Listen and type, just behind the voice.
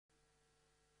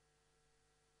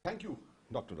Thank you,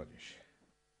 Dr. Rajesh.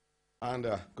 And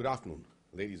good afternoon,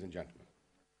 ladies and gentlemen.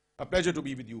 A pleasure to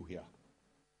be with you here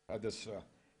at this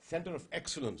Center of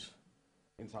Excellence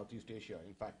in Southeast Asia.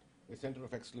 In fact, a Center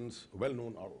of Excellence well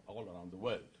known all around the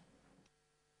world.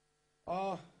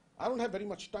 I don't have very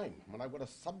much time, and I've got a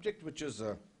subject which is,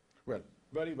 well,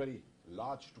 very, very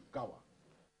large to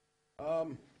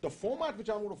cover. The format which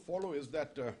I'm going to follow is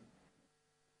that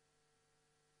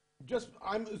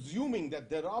I'm assuming that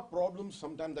there are problems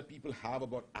sometimes that people have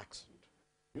about accent.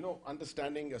 You know,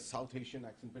 understanding a South Asian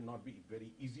accent may not be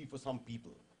very easy for some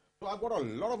people. So I've got a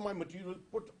lot of my material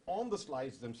put on the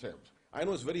slides themselves. I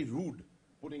know it's very rude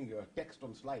putting text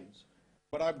on slides,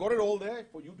 but I've got it all there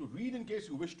for you to read in case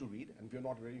you wish to read, and if you're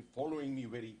not really following me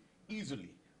very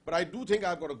easily. But I do think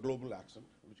I've got a global accent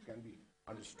which can be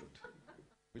understood.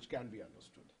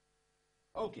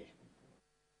 Okay.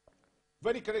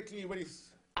 Very correctly, very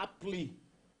aptly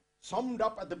summed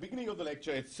up at the beginning of the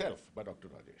lecture itself by Dr.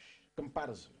 Rajesh.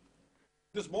 Comparison.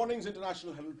 This morning's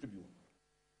International Herald Tribune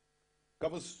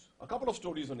covers a couple of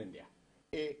stories on India.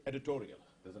 A editorial.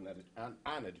 There's an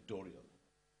editorial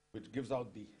which gives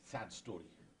out the sad story.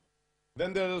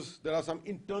 Then there are some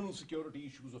internal security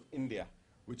issues of India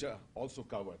which are also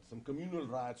covered. Some communal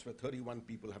riots where 31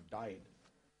 people have died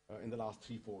in the last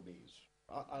 3-4 days.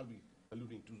 I'll be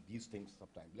alluding to these things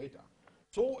sometime later.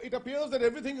 So it appears that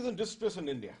everything is in distress in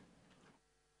India.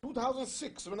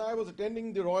 2006, when I was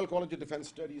attending the Royal College of Defence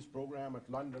Studies program at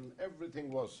London,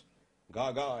 everything was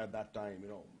gaga at that time, you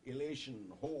know, elation,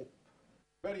 hope,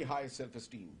 very high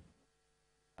self-esteem.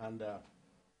 And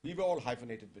we were all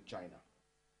hyphenated with China.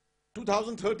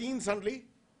 2013, suddenly,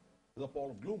 there's a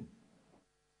pall of gloom.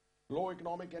 Low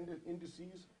economic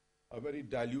indices, a very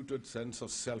diluted sense of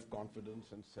self-confidence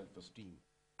and self-esteem.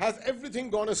 Has everything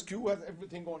gone askew? Has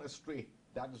everything gone astray?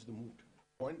 That is the moot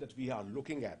point that we are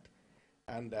looking at.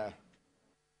 And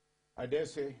I dare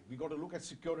say we got to look at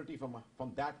security from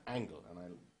that angle, and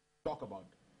I'll talk about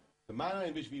the manner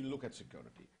in which we look at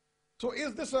security. So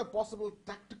is this a possible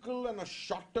tactical and a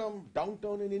short-term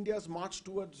downturn in India's march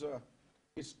towards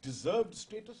its deserved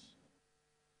status?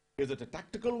 Is it a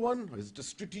tactical one? Is it a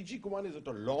strategic one? Is it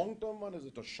a long-term one? Is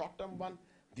it a short-term one?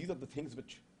 These are the things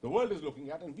which the world is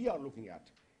looking at and we are looking at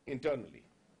internally.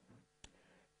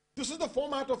 This is the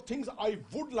format of things I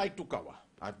would like to cover.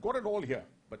 I've got it all here,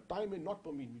 but time may not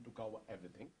permit me to cover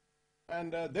everything.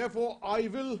 And therefore, I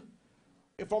will,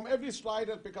 from every slide,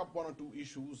 I'll pick up one or two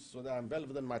issues so that I'm well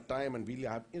within my time and we'll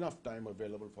have enough time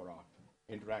available for our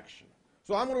interaction.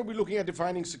 So I'm going to be looking at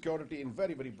defining security in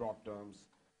very, very broad terms.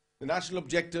 The national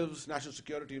objectives, national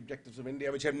security objectives of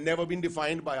India, which have never been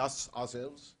defined by us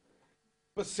ourselves.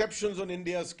 Perceptions on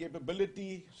India's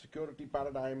capability, security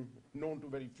paradigm known to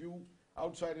very few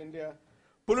outside India.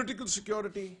 Political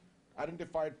security,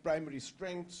 identified primary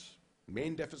strengths,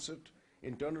 main deficit,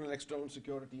 internal and external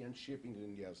security, and shaping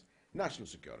India's national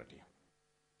security.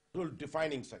 So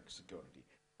defining security.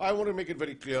 I want to make it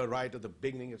very clear right at the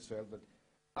beginning itself that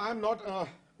I'm not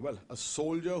a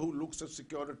soldier who looks at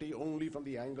security only from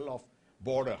the angle of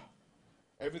border.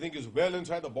 Everything is well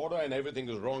inside the border and everything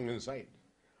is wrong inside.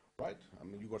 Right? I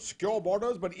mean, you've got secure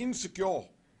borders, but insecure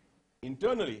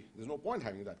internally. There's no point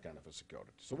having that kind of a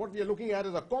security. So what we are looking at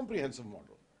is a comprehensive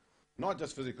model, not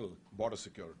just physical border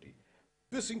security.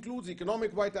 This includes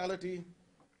economic vitality,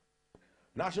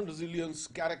 national resilience,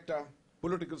 character,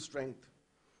 political strength,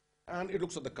 and it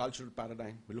looks at the cultural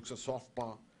paradigm. It looks at soft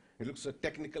power. It looks at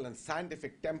technical and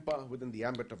scientific temper within the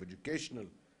ambit of education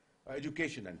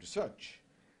and research.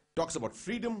 It talks about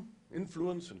freedom,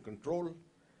 influence, and control.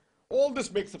 All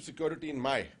this makes up security in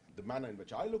the manner in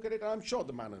which I look at it, and I'm sure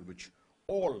the manner in which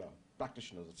all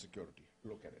practitioners of security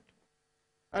look at it.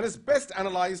 And it's best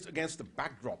analyzed against the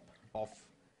backdrop of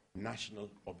national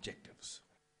objectives.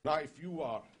 Now, if you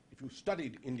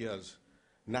studied India's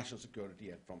national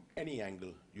security from any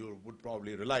angle, you would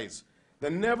probably realize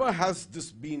that never has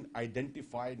this been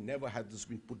identified, never has this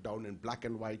been put down in black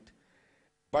and white.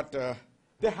 But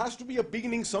there has to be a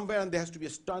beginning somewhere, and there has to be a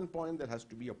standpoint, there has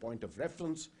to be a point of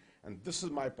reference, and this is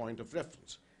my point of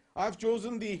reference. I've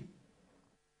chosen the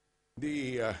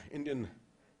Indian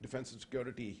Defense and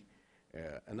Security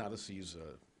Analyses,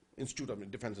 Institute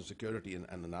of Defense and Security and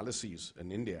Analyses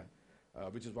in India,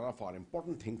 which is one of our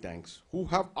important think tanks, who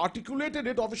have articulated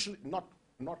it officially, not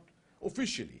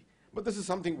officially, but this is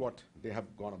something what they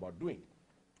have gone about doing.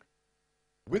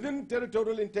 Within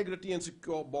territorial integrity and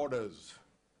secure borders,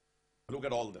 look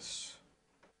at all this.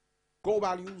 Core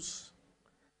values,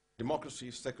 democracy,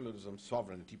 secularism,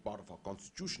 sovereignty, part of our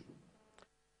constitution.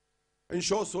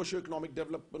 Ensure socio-economic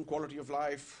development, quality of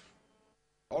life,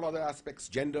 all other aspects,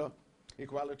 gender,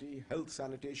 equality, health,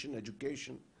 sanitation,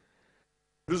 education.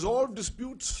 resolve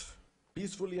disputes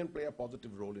peacefully and play a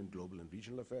positive role in global and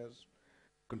regional affairs,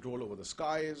 control over the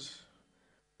skies,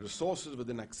 resources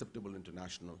within acceptable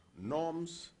international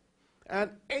norms,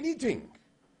 and anything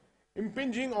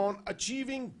impinging on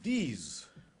achieving these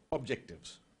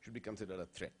objectives should be considered a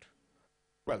threat.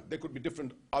 Well, there could be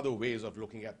different other ways of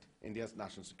looking at India's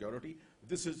national security.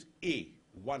 This is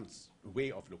one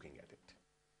way of looking at it.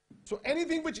 So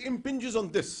anything which impinges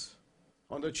on this,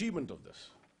 on the achievement of this,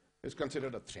 is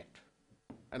considered a threat.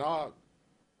 And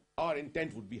our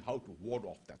intent would be how to ward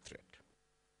off that threat.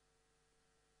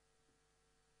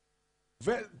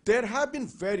 Well, there have been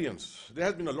variance. There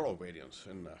has been a lot of variance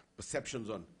in perceptions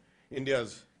on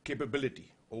India's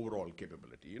capability, overall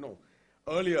capability. You know,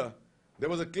 earlier, there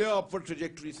was a clear upward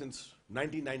trajectory since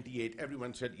 1998.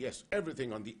 Everyone said, yes,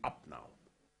 everything on the up now.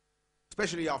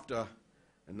 Especially after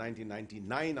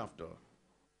 1999, after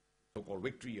so-called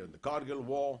victory in the Kargil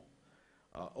War,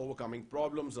 overcoming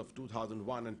problems of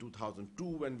 2001 and 2002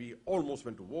 when we almost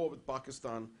went to war with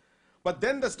Pakistan. But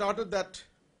then there started that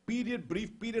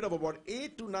brief period of about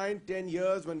 8 to 9, 10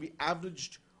 years when we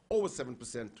averaged over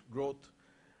 7% growth,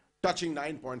 touching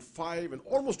 9.5 and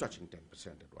almost touching 10%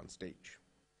 at one stage.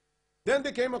 Then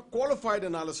there came a qualified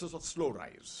analysis of slow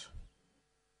rise.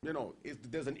 You know,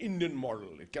 there's an Indian model.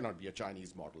 It cannot be a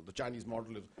Chinese model. The Chinese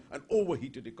model is an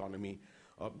overheated economy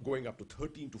going up to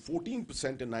 13 to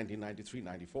 14% in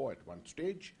 1993-94 at one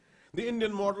stage. The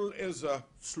Indian model is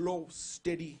slow,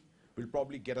 steady, will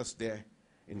probably get us there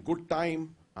in good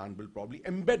time and will probably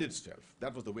embed itself.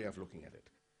 That was the way of looking at it.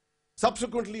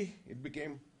 Subsequently, it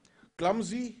became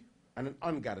clumsy and an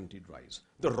unguaranteed rise.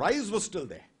 The rise was still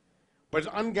there, but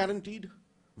it's unguaranteed,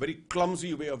 very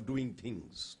clumsy way of doing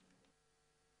things.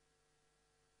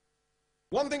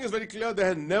 One thing is very clear, there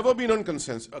has never been a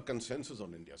consensus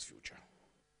on India's future.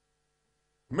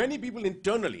 Many people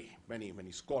internally, many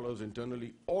scholars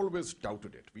internally always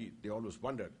doubted it. They always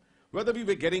wondered whether we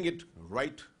were getting it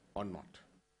right or not.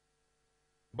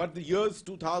 But the years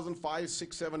 2005,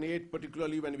 6, 7, 8,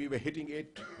 particularly when we were hitting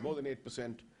more than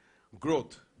 8%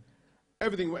 growth,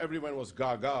 everyone was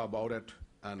gaga about it,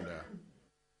 and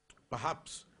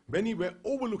perhaps many were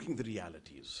overlooking the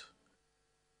realities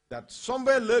that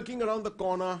somewhere lurking around the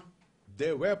corner,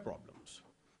 there were problems.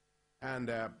 And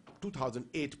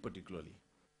 2008 particularly,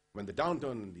 when the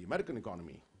downturn in the American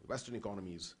economy, the Western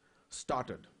economies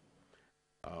started,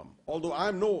 although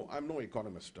I'm no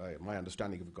economist, my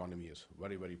understanding of economy is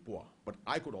very, very poor, but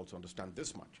I could also understand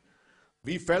this much.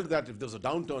 We felt that if there's a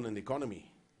downturn in the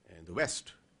economy in the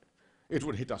West, it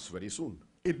would hit us very soon.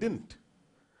 It didn't.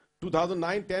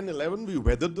 2009, 10, 11, we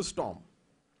weathered the storm,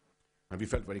 and we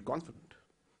felt very confident.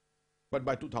 But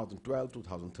by 2012,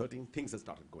 2013, things had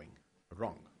started going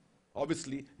wrong.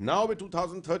 Obviously, now with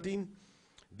 2013,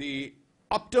 the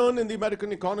upturn in the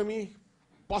American economy,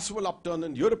 possible upturn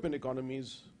in European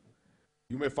economies,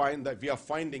 you may find that we are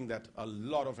finding that a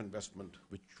lot of investment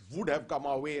which would have come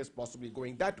our way is possibly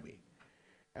going that way.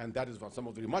 And that is why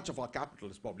much of our capital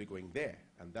is probably going there.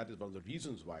 And that is one of the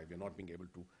reasons why we are not being able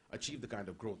to achieve the kind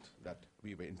of growth that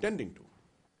we were intending to.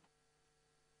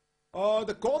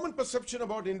 The common perception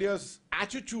about India's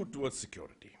attitude towards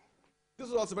security. This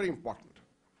is also very important.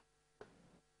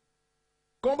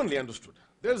 Commonly understood,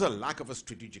 there is a lack of a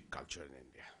strategic culture in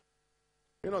India.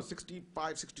 You know,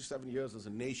 65, 67 years as a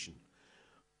nation,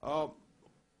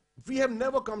 we have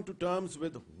never come to terms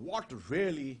with what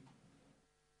really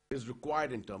is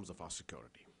required in terms of our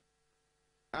security.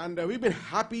 And we've been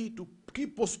happy to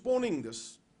keep postponing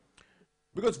this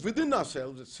because within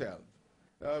ourselves itself,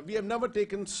 we have never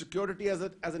taken security as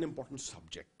an important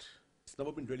subject. It's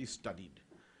never been really studied.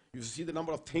 You see the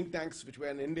number of think tanks which were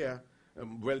in India,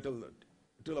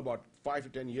 till about 5 to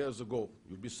 10 years ago.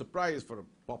 You'd be surprised for a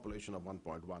population of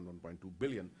 1.1, 1.2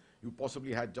 billion. You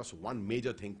possibly had just one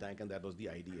major think tank, and that was the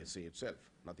IDSA itself,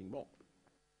 nothing more.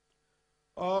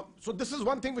 So this is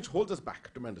one thing which holds us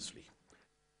back tremendously.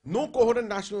 No coherent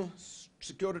national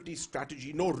security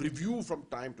strategy, no review from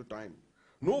time to time.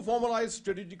 No formalized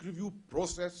strategic review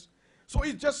process. So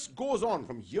it just goes on.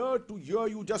 From year to year,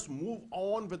 you just move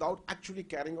on without actually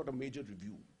carrying out a major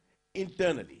review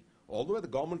internally. Although at the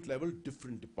government level,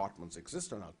 different departments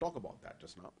exist, and I'll talk about that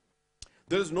just now.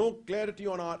 There is no clarity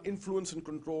on our influence and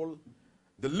control,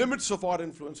 the limits of our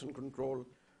influence and control.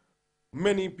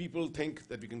 Many people think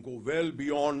that we can go well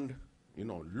beyond,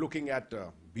 looking at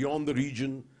beyond the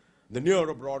region, the near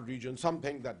abroad region. Some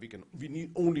think that we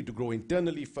need only to grow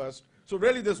internally first. So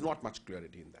really, there's not much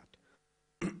clarity in that.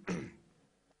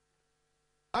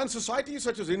 And societies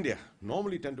such as India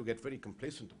normally tend to get very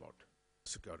complacent about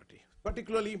security,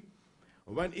 particularly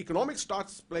when economics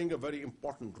starts playing a very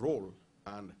important role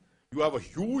and You have a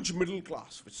huge middle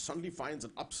class, which suddenly finds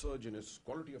an upsurge in its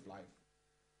quality of life,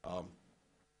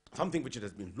 something which it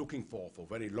has been looking for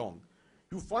very long.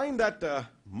 You find that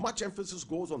much emphasis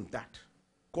goes on that,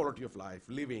 quality of life,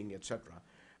 living, etc.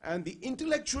 And the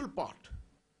intellectual part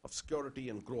of security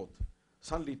and growth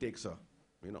suddenly takes a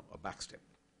back step.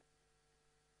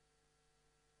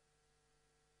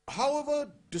 However,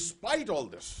 despite all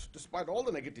this, despite all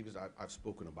the negatives I've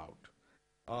spoken about,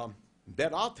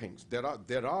 there are things, there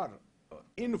are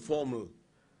informal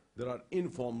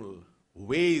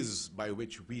ways by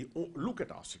which we look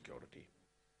at our security.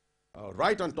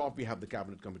 Right on top, we have the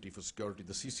Cabinet Committee for Security,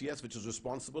 the CCS, which is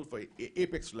responsible for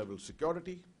apex level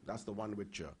security. That's the one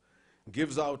which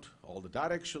gives out all the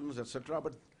directions, etc.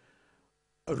 But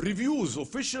reviews,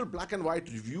 official black and white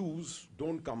reviews,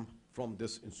 don't come from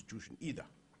this institution either.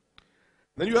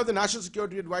 Then you have the National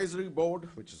Security Advisory Board,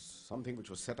 which is something which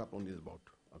was set up only about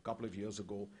a couple of years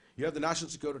ago. You have the National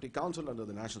Security Council under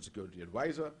the National Security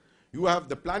Advisor. You have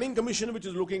the Planning Commission, which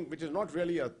is not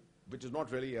really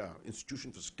an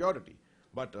institution for security,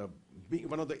 but being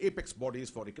one of the apex bodies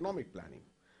for economic planning.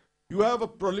 You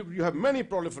have many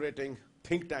proliferating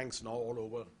think tanks now all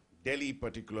over Delhi,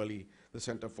 particularly the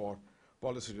Center for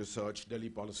Policy Research, Delhi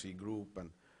Policy Group, and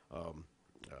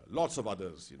lots of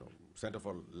others. Center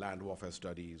for Land Warfare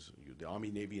Studies. The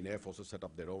Army, Navy, and Air Force have set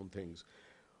up their own things.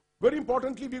 Very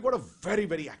importantly, we've got a very,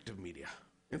 very active media.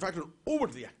 In fact, an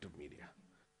overtly active media.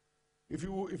 If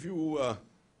you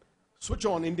switch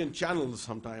on Indian channels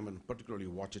sometime, and particularly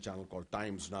watch a channel called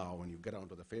Times Now, and you get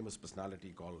onto the famous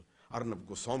personality called Arnab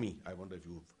Goswami, I wonder if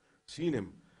you've seen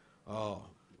him.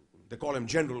 They call him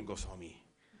General Goswami,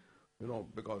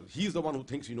 because he's the one who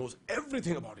thinks he knows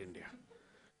everything about India,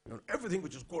 everything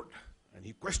which is good, and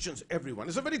he questions everyone.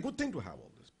 It's a very good thing to have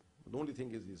all this. The only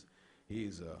thing is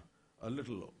he's a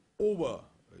little over,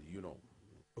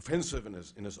 offensive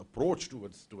in his approach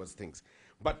towards things.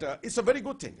 But it's a very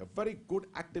good thing, a very good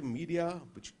active media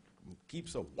which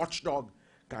keeps a watchdog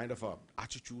kind of a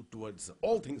attitude towards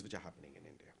all things which are happening in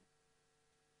India.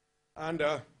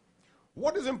 And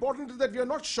what is important is that we are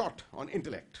not short on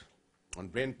intellect, on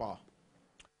brain power,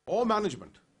 or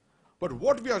management. But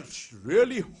what we are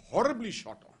really horribly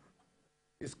short on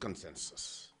is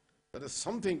consensus. That is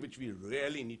something which we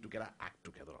really need to get our act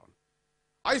together on.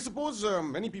 I suppose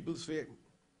many people say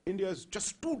India is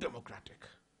just too democratic.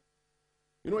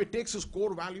 It takes its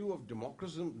core value of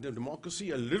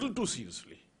democracy a little too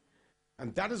seriously.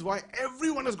 And that is why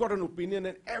everyone has got an opinion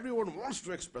and everyone wants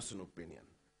to express an opinion.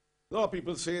 A lot of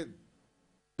people say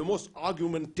the most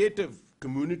argumentative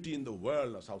community in the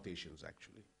world are South Asians,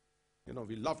 actually.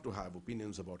 We love to have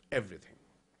opinions about everything.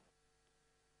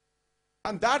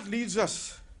 And that leads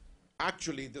us,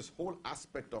 actually, this whole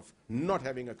aspect of not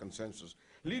having a consensus,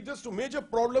 leads us to major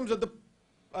problems at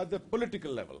the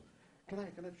political level. Can I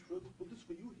put this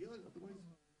for you here? Otherwise,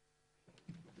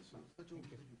 this is such a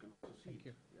you can also see. Thank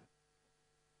you.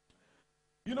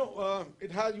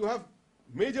 Yeah. You have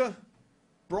major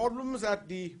problems at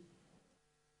the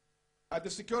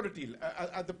security,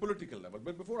 at the political level.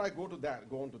 But before I go on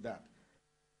to that,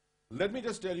 let me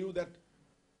just tell you that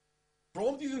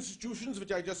from these institutions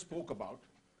which I just spoke about,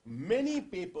 many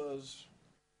papers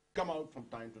come out from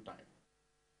time to time.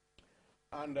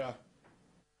 And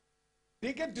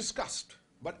they get discussed,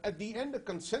 but at the end, a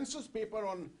consensus paper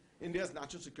on India's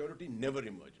national security never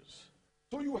emerges.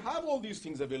 So you have all these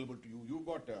things available to you. You've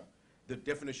got the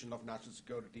definition of national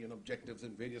security and objectives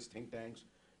in various think tanks.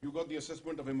 You've got the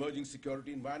assessment of emerging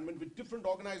security environment, with different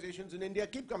organizations in India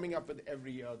keep coming up with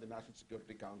every year, the National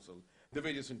Security Council, the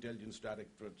various intelligence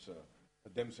directorates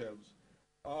themselves.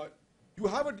 You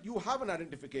have an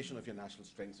identification of your national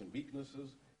strengths and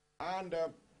weaknesses, and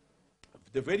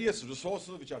the various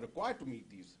resources which are required to meet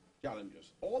these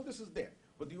challenges. All this is there.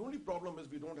 But the only problem is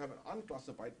we don't have an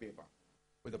unclassified paper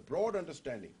with a broad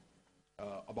understanding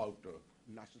about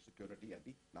national security at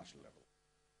the national level.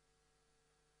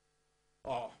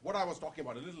 What I was talking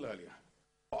about a little earlier,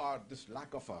 this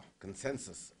lack of a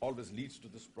consensus always leads to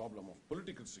this problem of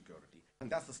political security. And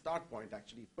that's the start point,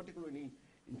 actually, particularly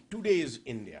in today's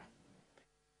India.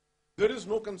 There is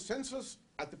no consensus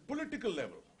at the political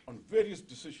level on various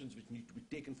decisions which need to be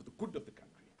taken for the good of the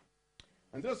country.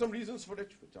 And there are some reasons for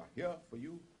it, which are here for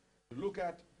you to look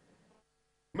at.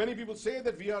 Many people say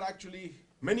that we are actually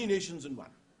many nations in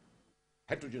one,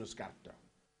 heterogeneous character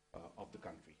of the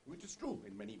country, which is true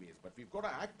in many ways, but we've got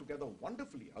to act together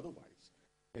wonderfully otherwise,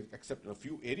 except in a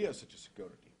few areas such as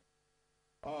security.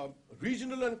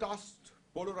 Regional and caste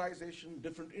polarization,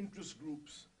 different interest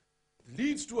groups,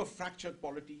 leads to a fractured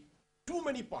polity, too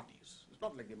many parties. It's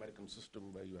not like the American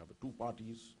system where you have two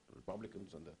parties, the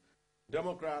Republicans and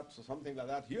Democrats or something like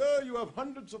that. Here you have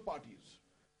hundreds of parties,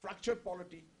 fractured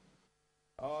polity.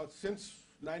 Since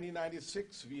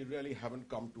 1996, we really haven't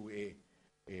come to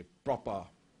a proper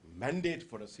mandate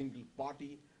for a single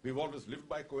party. We've always lived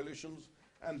by coalitions,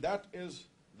 and that is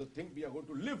the thing we are going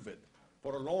to live with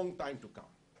for a long time to come.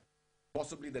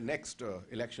 Possibly the next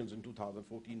elections in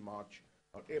 2014, March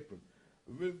or April,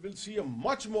 we'll see a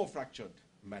much more fractured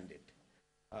mandate.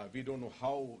 We don't know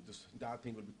how this entire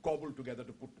thing will be cobbled together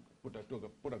to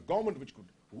put a government which could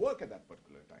work at that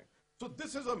particular time. So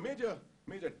this is a major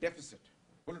deficit,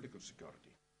 political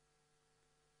security.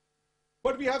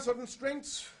 But we have certain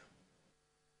strengths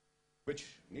which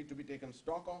need to be taken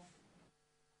stock of.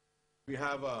 We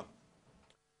have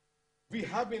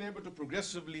been able to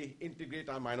progressively integrate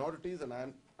our minorities, and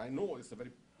I know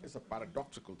it's a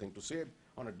paradoxical thing to say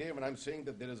on a day when I'm saying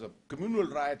that there is a communal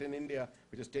riot in India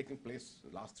which has taken place the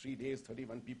last 3 days,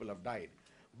 31 people have died.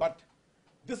 But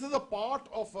this is a part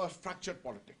of fractured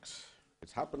politics.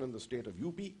 It's happened in the state of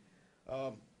UP,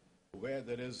 where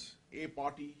there is a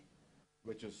party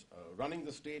which is running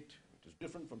the state, which is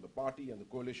different from the party and the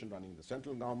coalition running the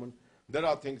central government. There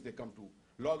are things they come to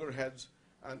loggerheads,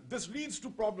 and this leads to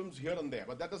problems here and there,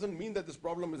 but that doesn't mean that this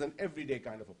problem is an everyday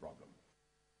kind of a problem.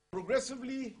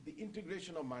 Progressively, the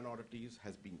integration of minorities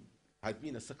has been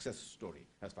a success story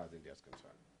as far as India is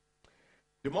concerned.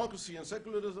 Democracy and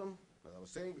secularism, as I was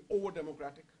saying,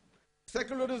 over-democratic.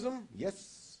 Secularism,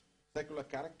 yes, secular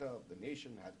character of the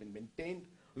nation has been maintained.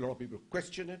 A lot of people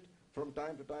question it from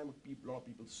time to time. A lot of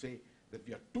people say that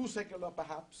we are too secular,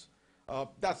 perhaps.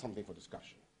 That's something for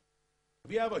discussion.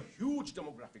 We have a huge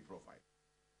demographic profile,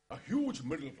 a huge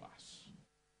middle class,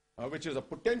 which is a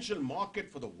potential market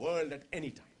for the world at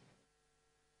any time.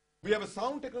 We have a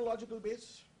sound technological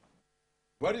base,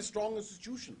 very strong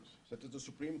institutions, such as the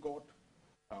Supreme Court.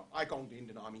 I count the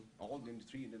Indian Army, all the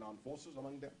 3 Indian Armed Forces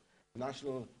among them,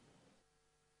 National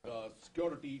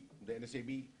Security, the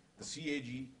NSAB, the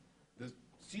CAG, the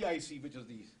CIC, which is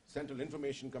the Central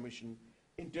Information Commission,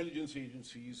 intelligence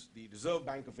agencies, the Reserve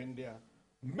Bank of India,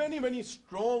 many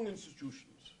strong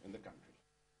institutions in the country.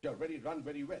 They are run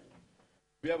very well.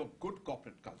 We have a good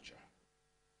corporate culture.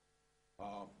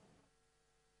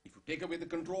 If you take away the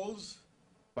controls,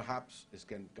 perhaps this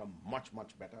can become much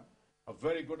better. A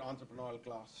very good entrepreneurial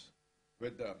class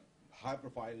with the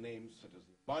high-profile names such as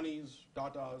the Banis,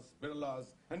 Tatas,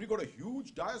 Birlas, and we've got a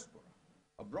huge diaspora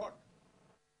abroad.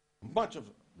 Much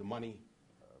of the money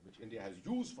which India has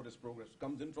used for its progress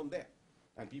comes in from there.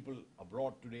 And people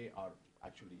abroad today are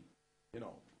actually,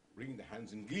 wringing their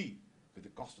hands in glee with the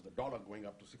cost of the dollar going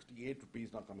up to 68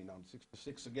 rupees, now coming down to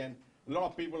 66 again. A lot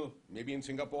of people, maybe in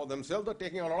Singapore themselves, are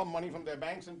taking a lot of money from their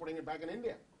banks and putting it back in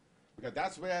India. Because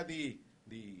that's where the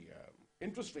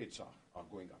interest rates are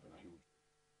going up in a huge.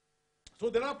 So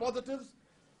there are positives,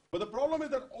 but the problem is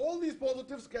that all these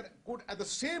positives could at the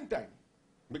same time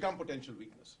become potential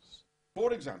weaknesses.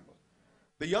 For example,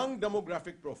 the young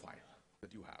demographic profile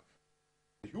that you have,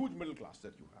 the huge middle class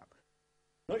that you have.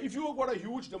 Now, if you have got a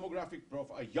huge demographic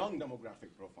profile, a young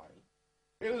demographic profile,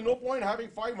 there is no point having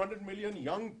 500 million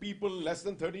young people less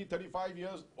than 30, 35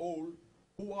 years old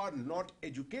who are not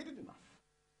educated enough,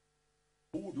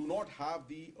 who do not have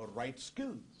the right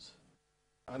skills,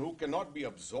 and who cannot be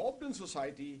absorbed in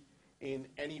society in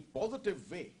any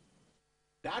positive way.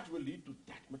 That will lead to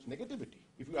that much negativity.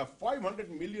 If you have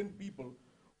 500 million people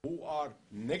who are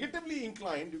negatively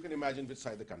inclined, you can imagine which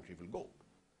side the country will go.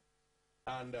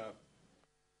 And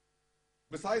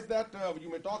besides that,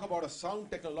 you may talk about a sound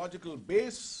technological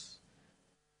base,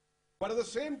 but at the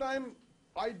same time,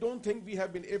 I don't think we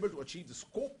have been able to achieve the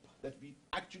scope that we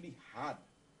actually had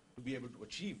to be able to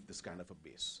achieve this kind of a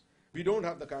base. We don't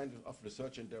have the kind of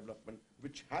research and development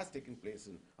which has taken place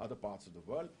in other parts of the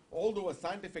world. Although a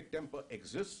scientific temper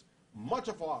exists, much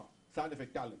of our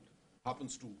scientific talent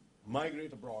happens to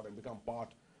migrate abroad and become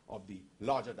part of the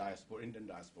larger diaspora, Indian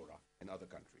diaspora in other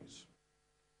countries.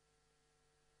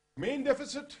 Main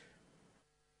deficit,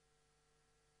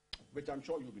 which I'm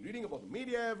sure you'll be reading about the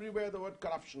media everywhere, the word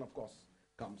corruption, of course,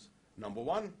 comes number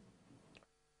one.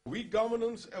 Weak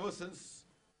governance ever since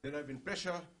there have been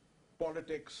pressure,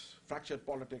 politics, fractured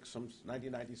politics from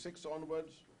 1996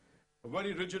 onwards, a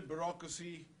very rigid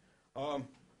bureaucracy,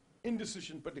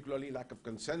 indecision, particularly lack of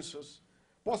consensus,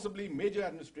 possibly major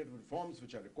administrative reforms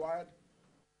which are required,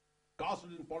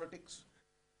 caste-ridden politics.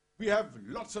 We have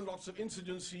lots and lots of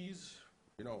insurgencies,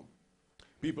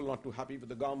 people not too happy with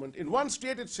the government. In one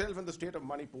state itself, in the state of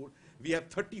Manipur, we have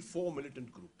 34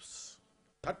 militant groups.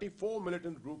 34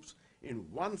 militant groups in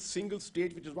one single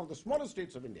state, which is one of the smallest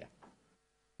states of India,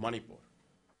 Manipur.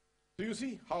 So you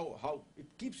see how it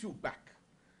keeps you back.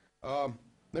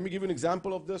 Let me give you an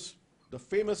example of this. the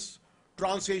famous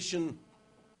Trans-Asian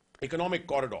Economic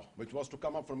Corridor, which was to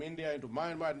come up from India into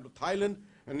Myanmar, into Thailand,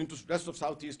 and into the rest of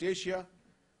Southeast Asia.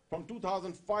 From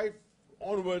 2005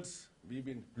 onwards, we've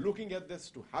been looking at this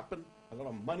to happen. A lot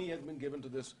of money has been given to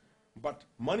this. But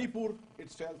Manipur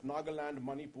itself, Nagaland,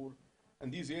 Manipur,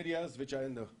 and these areas which are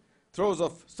in the throes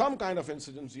of some kind of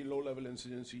insurgency, low-level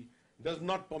insurgency, does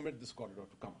not permit this corridor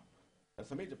to come up.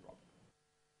 That's a major problem.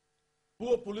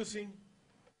 Poor policing,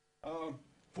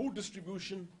 food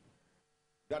distribution,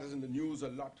 that is in the news a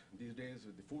lot these days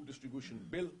with the food distribution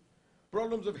bill.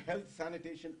 Problems of health,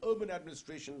 sanitation, urban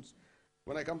administrations.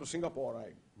 When I come to Singapore,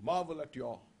 I marvel at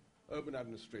your urban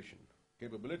administration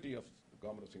capability of the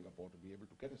government of Singapore to be able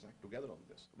to get its act together on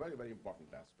this. Very, very important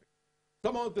aspect.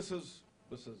 Somehow this has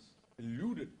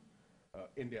eluded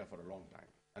India for a long time,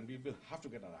 and we will have to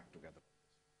get our act together.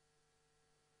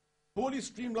 Poorly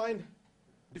streamlined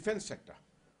defense sector.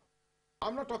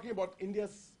 I'm not talking about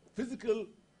India's physical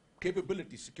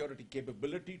capability, security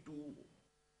capability to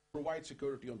provide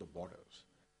security on the borders.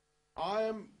 I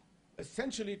am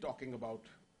essentially talking about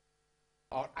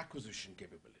our acquisition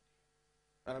capability.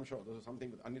 And I'm sure this is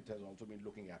something that Anit has also been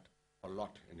looking at a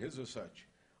lot in his research.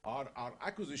 Our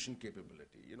acquisition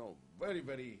capability, you know, very,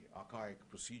 very archaic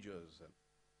procedures and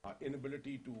our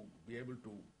inability to be able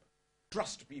to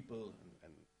trust people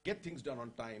and get things done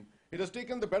on time. It has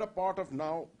taken the better part of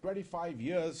now 25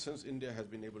 years since India has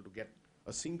been able to get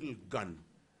a single gun,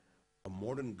 a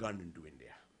modern gun into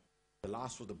India. The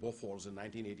last was the Bofors in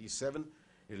 1987.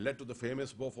 It led to the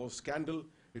famous Bofors scandal.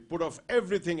 It put off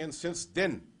everything, and since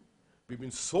then, we've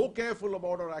been so careful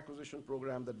about our acquisition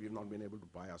program that we've not been able to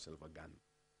buy ourselves a gun,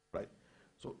 right?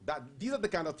 So these are the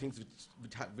kind of things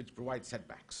which provide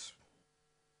setbacks.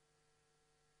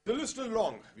 The list is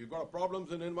long. We've got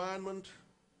problems in environment,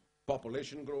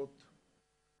 population growth,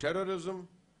 terrorism,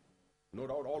 no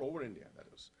doubt all over India, that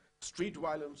is, street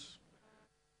violence.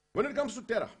 When it comes to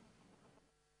terror,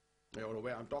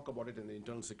 I'll talk about it in the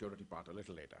internal security part a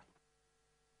little later.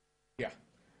 Yeah,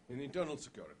 in internal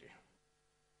security.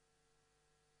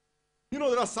 You know,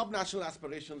 there are subnational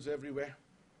aspirations everywhere.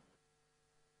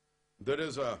 There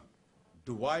is a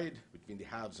divide between the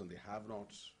haves and the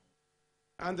have-nots.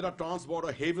 And there are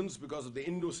trans-border havens because of the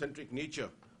Indo-centric nature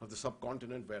of the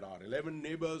subcontinent, where our 11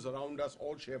 neighbors around us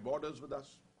all share borders with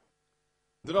us.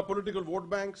 There are political vote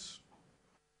banks.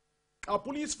 Our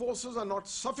police forces are not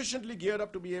sufficiently geared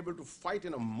up to be able to fight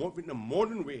in a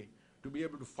modern way, to be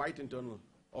able to fight internal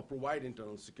or provide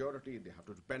internal security. They have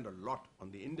to depend a lot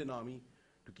on the Indian Army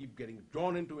to keep getting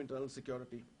drawn into internal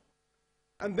security.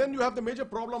 And then you have the major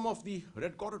problem of the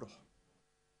Red Corridor.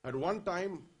 At one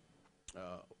time,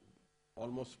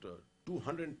 almost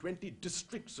 220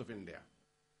 districts of India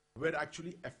were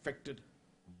actually affected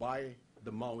by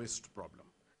the Maoist problem.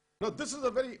 Now, this is a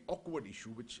very awkward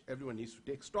issue which everyone needs to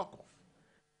take stock of.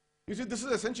 You see, this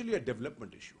is essentially a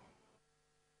development issue.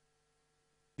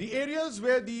 The areas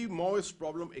where the Maoist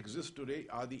problem exists today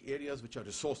are the areas which are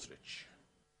resource rich.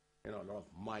 You know, a lot of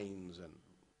mines and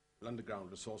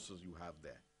underground resources you have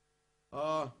there.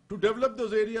 To develop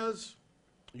those areas,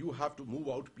 you have to move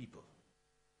out people.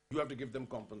 You have to give them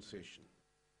compensation.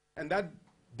 And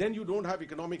then you don't have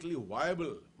economically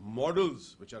viable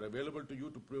models which are available to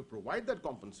you to provide that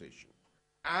compensation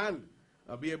and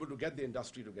be able to get the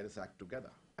industry to get its act together.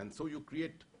 And so you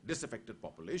create disaffected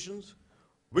populations,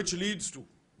 which leads to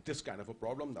this kind of a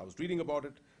problem. I was reading about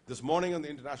it this morning on the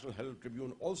International Herald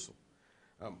Tribune also.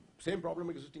 Same problem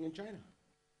existing in China.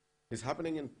 It's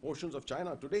happening in portions of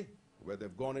China today, where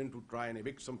they've gone in to try and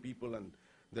evict some people, and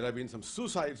there have been some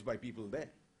suicides by people there.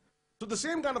 So the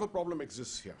same kind of a problem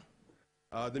exists here.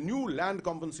 The new land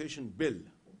compensation bill,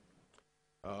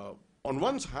 on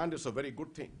one hand, is a very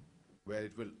good thing, where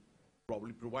it will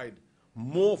probably provide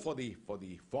more for the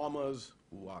farmers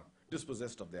who are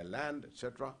dispossessed of their land,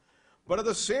 etc. But at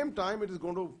the same time, it is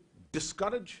going to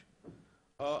discourage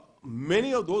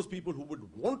many of those people who would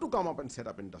want to come up and set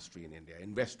up industry in India,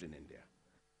 invest in India,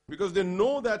 because they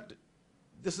know that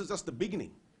this is just the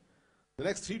beginning. The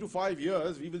next 3 to 5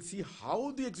 years, we will see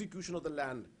how the execution of the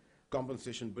land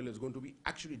compensation bill is going to be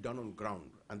actually done on ground,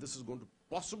 and this is going to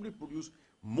possibly produce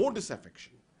more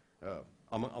disaffection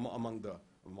among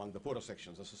the poorer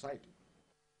sections of society.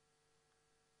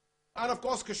 And of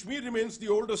course, Kashmir remains the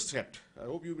oldest threat. I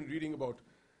hope you've been reading about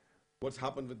what's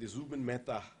happened with the Zubin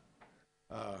Mehta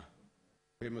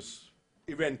famous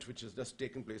event, which has just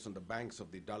taken place on the banks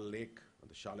of the Dal Lake and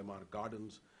the Shalimar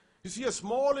Gardens. You see, a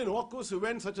small innocuous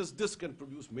event such as this can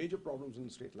produce major problems in a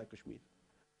state like Kashmir,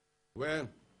 where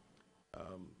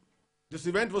this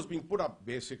event was being put up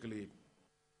basically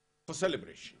for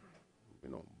celebration, you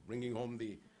know, bringing home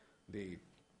the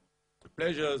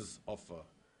pleasures of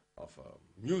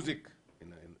music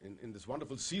in this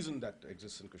wonderful season that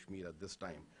exists in Kashmir at this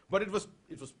time. But it was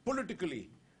politically,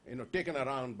 taken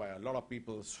around by a lot of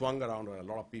people, swung around by a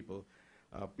lot of people.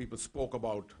 People spoke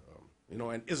about,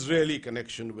 an Israeli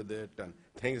connection with it and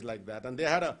things like that. And they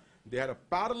had a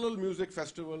parallel music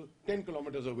festival 10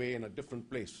 kilometers away in a different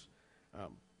place.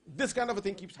 This kind of a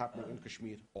thing keeps happening in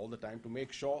Kashmir all the time to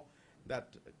make sure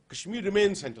that Kashmir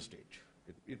remains center stage.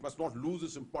 It must not lose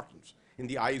its importance in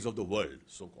the eyes of the world,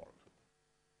 so-called.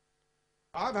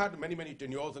 I've had many, many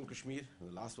tenures in Kashmir.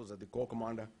 The last was as the Corps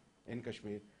Commander in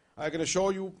Kashmir. I can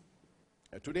assure you,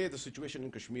 today the situation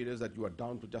in Kashmir is that you are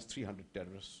down to just 300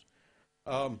 terrorists.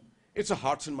 It's a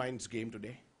hearts and minds game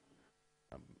today.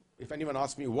 If anyone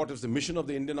asks me what is the mission of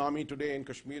the Indian Army today in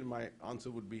Kashmir, my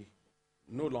answer would be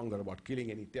no longer about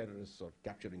killing any terrorists or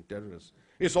capturing terrorists.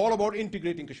 It's all about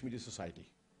integrating Kashmiri society.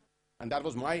 And that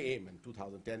was my aim in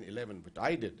 2010-11, which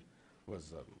I did,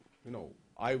 was,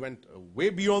 I went way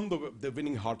beyond the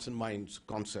winning hearts and minds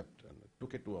concept and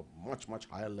took it to a much, much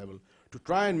higher level to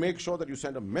try and make sure that you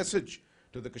send a message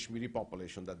to the Kashmiri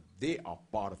population that they are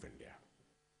part of India.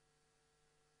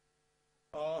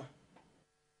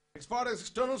 As far as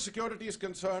external security is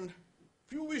concerned,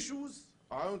 few issues.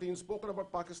 I haven't even spoken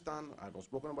about Pakistan. I haven't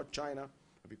spoken about China.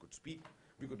 We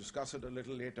could discuss it a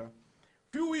little later.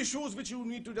 Few issues which you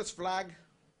need to just flag.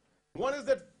 One is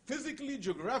that physically,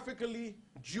 geographically,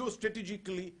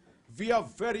 geostrategically, we are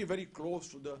very, very close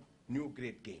to the new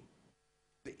great game.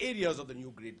 The areas of the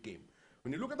new great game.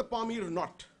 When you look at the Pamir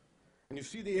Knot, and you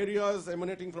see the areas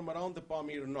emanating from around the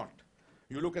Pamir Knot,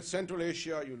 you look at Central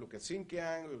Asia, you look at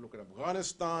Xinjiang, you look at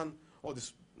Afghanistan, or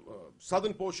this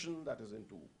southern portion that is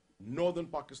into northern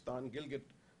Pakistan, Gilgit,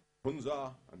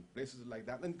 Hunza, and places like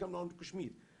that, and come down to Kashmir.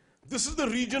 This is the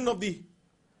region of the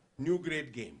new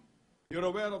great game. You're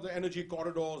aware of the energy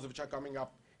corridors which are coming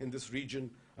up in this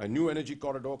region, a new energy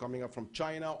corridor coming up from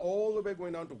China, all the way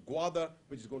going down to Gwadar,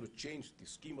 which is going to change the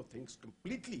scheme of things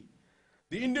completely.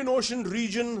 The Indian Ocean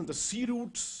region, the sea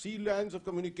routes, sea lines of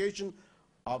communication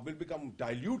will become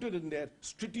diluted in their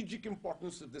strategic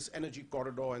importance of this energy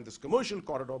corridor and this commercial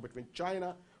corridor between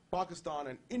China, Pakistan,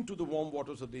 and into the warm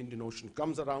waters of the Indian Ocean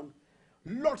comes around.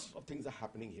 Lots of things are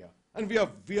happening here. And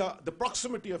the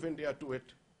proximity of India to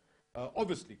it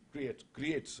obviously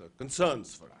creates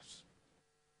concerns for us.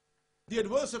 The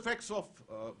adverse effects of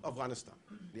Afghanistan,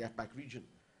 the AFPAC region,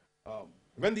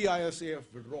 when the ISAF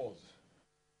withdraws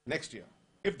next year,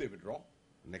 if they withdraw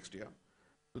next year,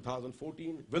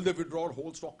 2014, will they withdraw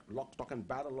whole lock, stock, and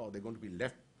barrel, or are they going to be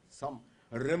left some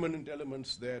remnant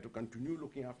elements there to continue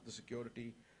looking after the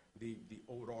security, the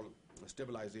overall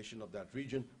stabilization of that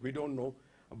region? We don't know.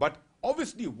 But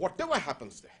obviously, whatever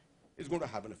happens there is going to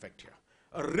have an effect here.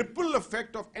 A ripple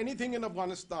effect of anything in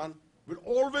Afghanistan will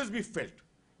always be felt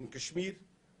in Kashmir,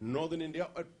 northern India,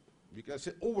 we can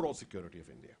say overall security of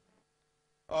India.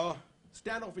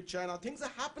 Standoff with China, things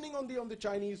are happening on the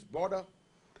Chinese border.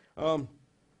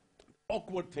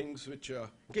 Awkward things which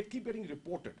keep getting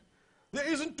reported. There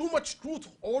isn't too much truth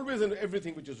always in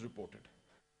everything which is reported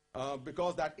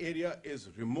because that area is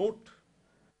remote.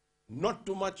 Not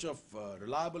too much of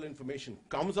reliable information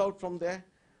comes out from there,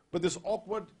 but this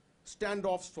awkward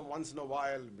standoffs from once in a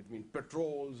while between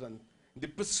patrols and the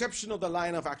perception of the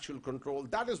line of actual control,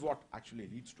 that is what actually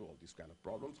leads to all these kind of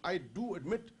problems. I do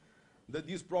admit that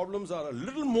these problems are a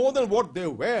little more than what they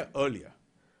were earlier.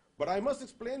 But I must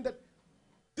explain that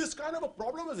this kind of a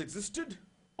problem has existed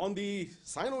on the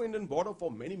Sino-Indian border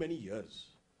for many, many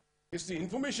years. It's the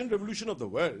information revolution of the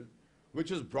world which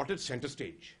has brought it center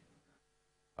stage.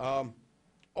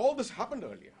 All this happened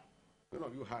earlier.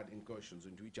 You had incursions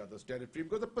into each other's territory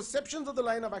because the perceptions of the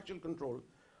line of actual control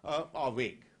are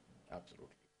vague,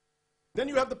 absolutely. Then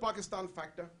you have the Pakistan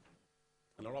factor.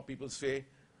 A lot of people say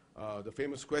the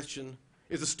famous question,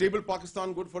 is a stable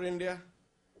Pakistan good for India?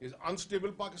 Is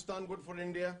unstable Pakistan good for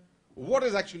India? What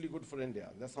is actually good for India?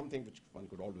 That's something which one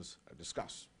could always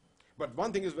discuss. But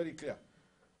one thing is very clear.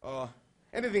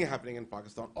 Anything happening in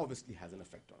Pakistan obviously has an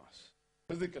effect on us.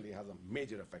 Physically has a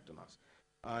major effect on us.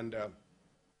 And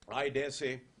I dare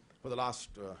say for the last,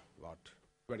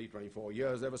 20, 24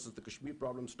 years, ever since the Kashmir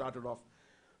problem started off,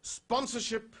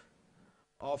 sponsorship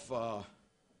of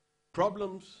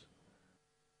problems,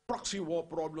 proxy war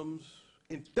problems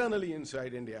internally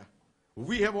inside India,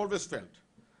 we have always felt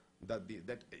that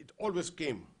it always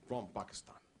came from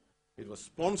Pakistan. It was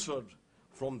sponsored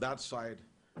from that side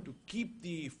to keep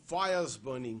the fires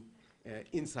burning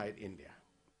inside India.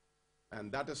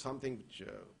 And that is something which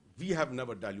we have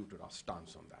never diluted our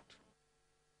stance on that.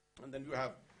 And then you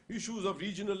have issues of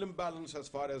regional imbalance as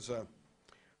far as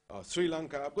Sri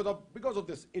Lanka, because of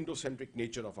this Indo-centric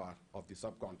nature of the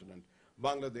subcontinent,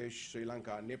 Bangladesh, Sri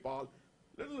Lanka, Nepal,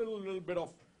 little bit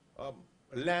of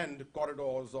land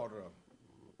corridors or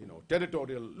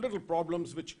territorial little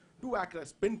problems which do act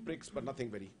as pinpricks, but nothing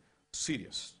very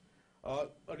serious. A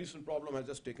recent problem has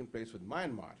just taken place with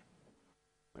Myanmar,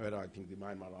 where I think the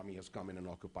Myanmar army has come in and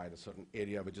occupied a certain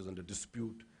area which is under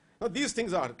dispute. Now, these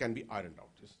things can be ironed out.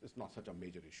 It's not such a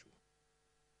major issue.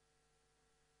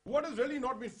 What has really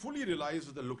not been fully realized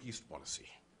is the Look East policy.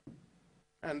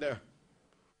 And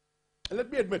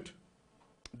let me admit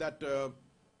that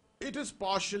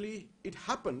it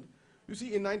happened. You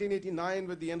see, in 1989,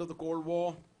 with the end of the Cold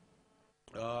War,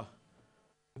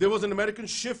 there was an American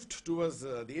shift towards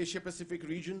the Asia-Pacific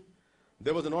region.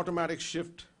 There was an automatic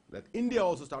shift that India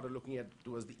also started looking at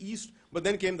towards the east. But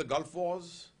then came the Gulf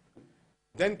Wars.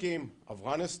 Then came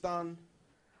Afghanistan.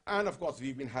 And of course,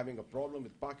 we've been having a problem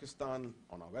with Pakistan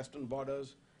on our western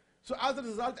borders. So as a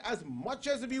result, as much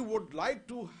as we would like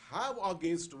to have our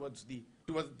gaze towards the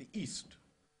east,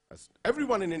 as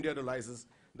everyone in India realizes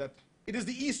that it is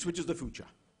the east which is the future,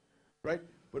 right?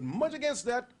 But much against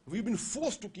that, we've been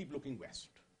forced to keep looking west.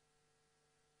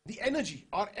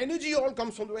 Our energy all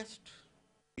comes from the west.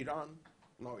 Iran,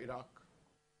 now Iraq,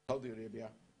 Saudi Arabia,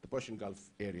 the Persian Gulf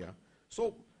area.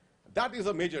 So that is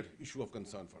a major issue of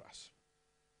concern for us.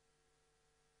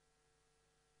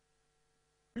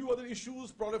 Few other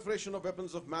issues: proliferation of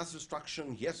weapons of mass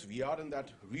destruction. Yes, we are in that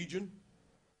region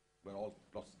where lots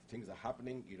of things are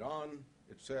happening. Iran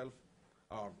itself,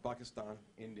 Pakistan,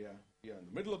 India, here in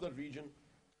the middle of that region.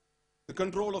 The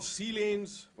control of sea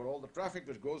lanes for all the traffic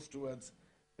which goes towards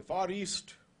the Far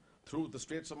East through the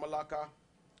Straits of Malacca.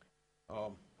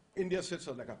 India sits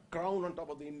like a crown on top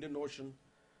of the Indian Ocean.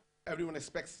 Everyone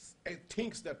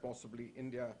thinks that possibly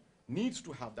India needs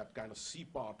to have that kind of sea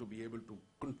power to be able to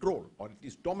control or at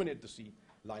least dominate the sea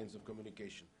lines of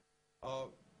communication.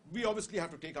 We obviously have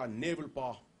to take our naval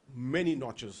power many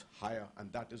notches higher,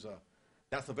 and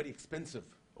that's a very expensive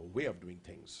way of doing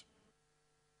things.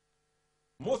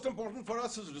 Most important for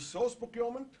us is resource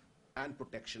procurement and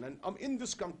protection. And in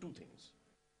this come two things: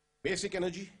 basic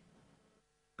energy,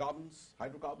 carbons,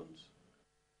 hydrocarbons,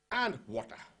 and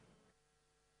water.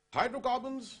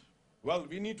 Hydrocarbons, well,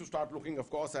 we need to start looking, of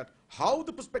course, at how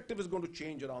the perspective is going to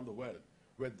change around the world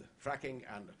with fracking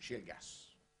and shale gas,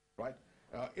 right?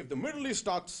 If the Middle East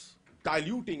starts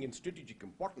diluting in strategic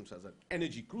importance as an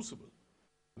energy crucible,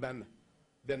 then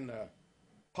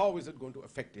how is it going to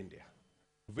affect India?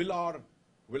 Will our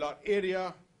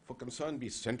area for concern be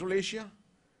Central Asia,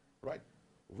 right?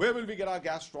 Where will we get our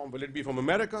gas from? Will it be from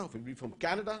America? Will it be from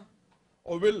Canada?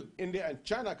 Or will India and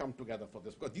China come together for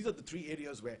this? Because these are the three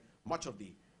areas where much of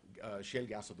the shale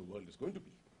gas of the world is going to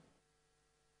be.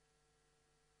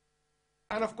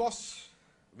 And of course,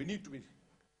 we need to be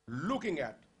looking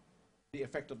at the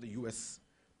effect of the US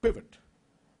pivot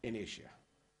in Asia,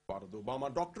 part of the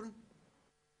Obama doctrine,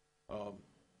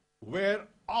 where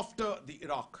after the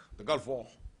Gulf War,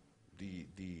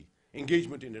 the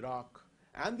engagement in Iraq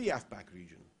and the AFPAC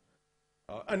region,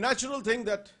 a natural thing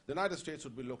that the United States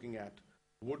would be looking at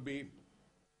would be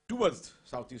towards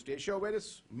Southeast Asia, where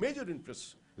its major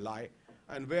interests lie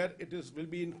and where will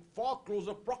be in far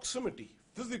closer proximity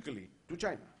physically to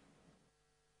China.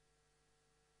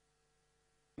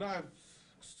 Now,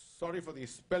 sorry for the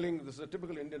spelling. This is a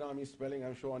typical Indian Army spelling.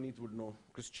 I'm sure Anit would know.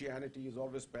 Christianity is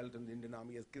always spelled in the Indian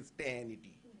Army as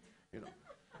Christianity,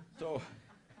 So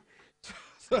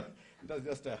that's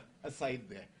just a aside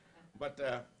there.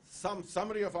 But some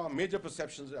summary of our major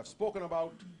perceptions I've spoken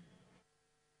about.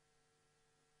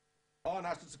 Our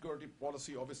national security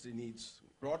policy obviously needs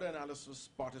broader analysis,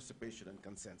 participation, and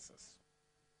consensus.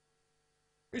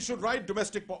 It should override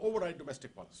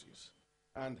domestic policies.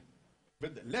 And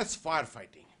with less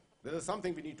firefighting, there is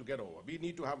something we need to get over. We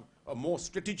need to have a more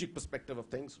strategic perspective of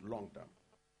things long term.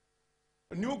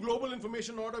 A new global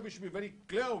information order, we should be very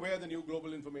clear where the new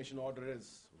global information order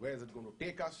is. Where is it going to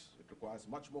take us? It requires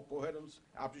much more coherence,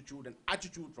 aptitude, and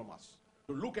attitude from us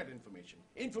to look at information.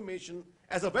 Information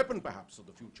as a weapon, perhaps, of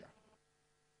the future.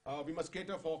 We must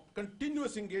cater for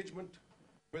continuous engagement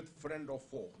with friend or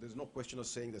foe. There's no question of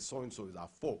saying that so-and-so is our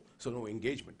foe, so no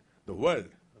engagement. The world,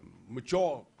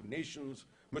 mature nations,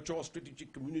 mature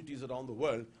strategic communities around the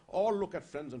world, all look at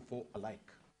friends and foe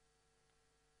alike.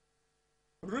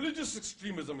 Religious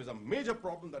extremism is a major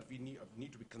problem that we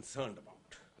need to be concerned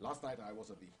about. Last night I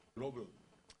was at the global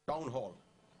town hall.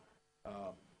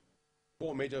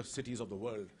 4 major cities of the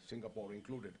world, Singapore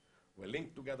included, were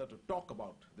linked together to talk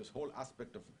about this whole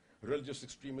aspect of religious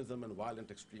extremism and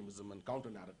violent extremism and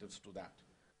counter-narratives to that.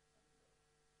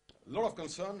 a lot of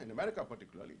concern, in America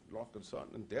particularly, a lot of concern,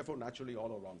 and therefore naturally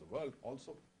all around the world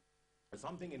also. There's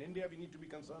something in India we need to be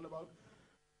concerned about.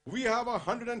 We have a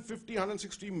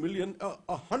 160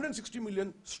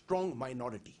 million strong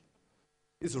minority.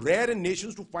 It's rare in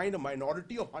nations to find a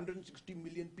minority of 160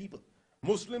 million people.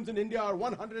 Muslims in India are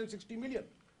 160 million.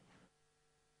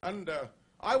 And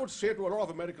I would say to a lot of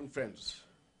American friends,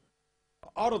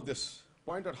 out of this,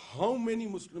 point out how many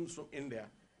Muslims from India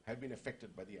have been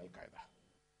affected by the Al-Qaeda.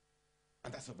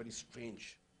 And that's a very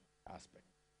strange aspect.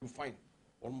 You find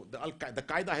the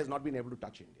Qaeda has not been able to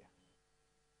touch India.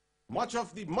 Much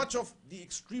of the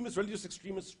extremist, religious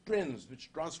extremist trends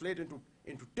which translate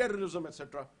into terrorism,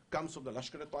 etc., comes from the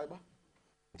Lashkar-e-Taiba,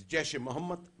 the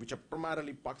Jaish-e-Mohammed, which are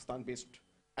primarily Pakistan-based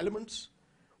elements,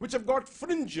 which have got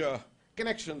fringe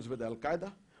connections with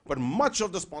Al-Qaeda, but much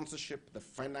of the sponsorship, the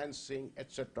financing,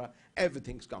 etc.,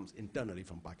 everything comes internally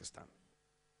from Pakistan.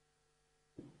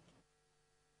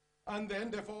 And then,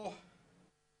 therefore,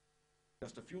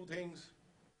 just a few things.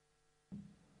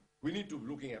 We need to be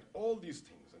looking at all these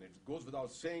things, and it goes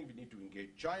without saying we need to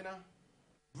engage China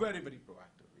very, very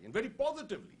proactively and very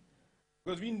positively,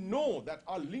 because we know that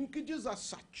our linkages are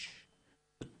such.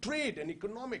 The trade and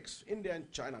economics, India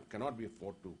and China cannot be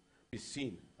afforded to be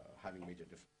seen having major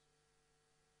difference.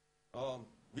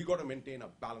 We got to maintain a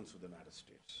balance with the United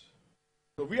States.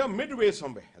 So we are midway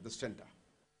somewhere at the center.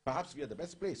 Perhaps we are the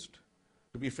best placed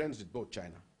to be friends with both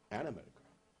China and America.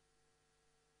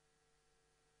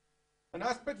 An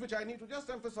aspect which I need to just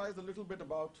emphasize a little bit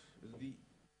about is the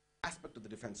aspect of the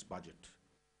defense budget.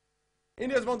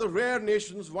 India is one of the rare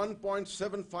nations,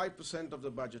 1.75% of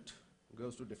the budget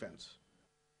goes to defense.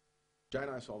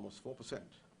 China is almost 4%.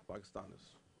 Pakistan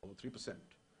is over 3%.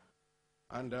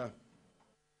 And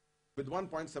with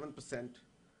 1.7%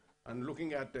 and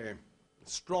looking at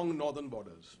strong northern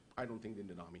borders, I don't think the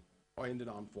Indian Army or Indian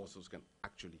Armed Forces can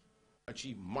actually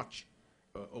achieve much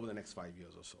over the next 5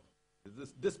 years or so.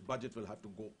 This budget will have to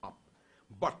go up.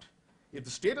 But if the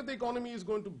state of the economy is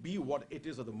going to be what it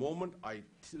is at the moment, I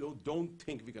don't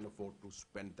think we can afford to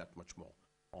spend that much more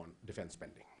on defense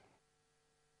spending.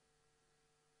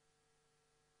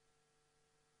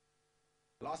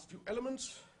 Last few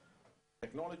elements: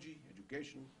 technology,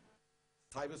 education,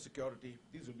 cyber security.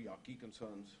 These will be our key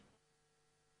concerns.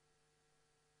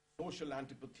 Social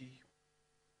antipathy,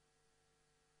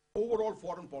 overall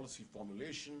foreign policy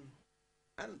formulation,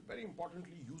 and very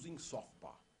importantly, using soft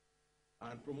power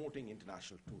and promoting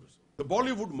international tourism. The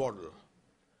Bollywood model,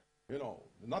 you know,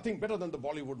 nothing better than the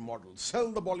Bollywood model.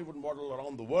 Sell the Bollywood model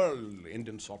around the world,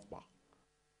 Indian soft power.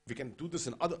 If we can do this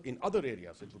in other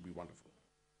areas, it would be wonderful.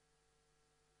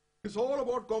 It's all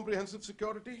about comprehensive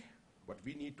security, but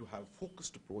we need to have a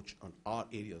focused approach on our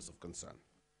areas of concern.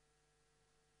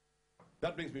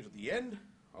 That brings me to the end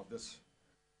of this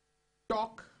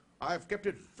talk. I have kept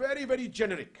it very, very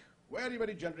generic. Very,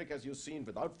 very generic, as you've seen,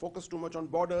 without focus too much on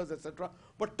borders, etc.,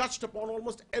 but touched upon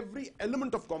almost every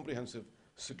element of comprehensive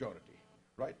security,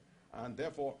 right? And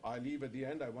therefore, I leave at the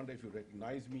end. I wonder if you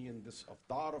recognize me in this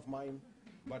avatar of mine,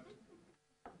 but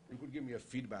you could give me a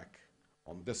feedback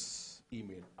on this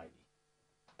email ID.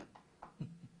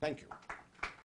 Thank you.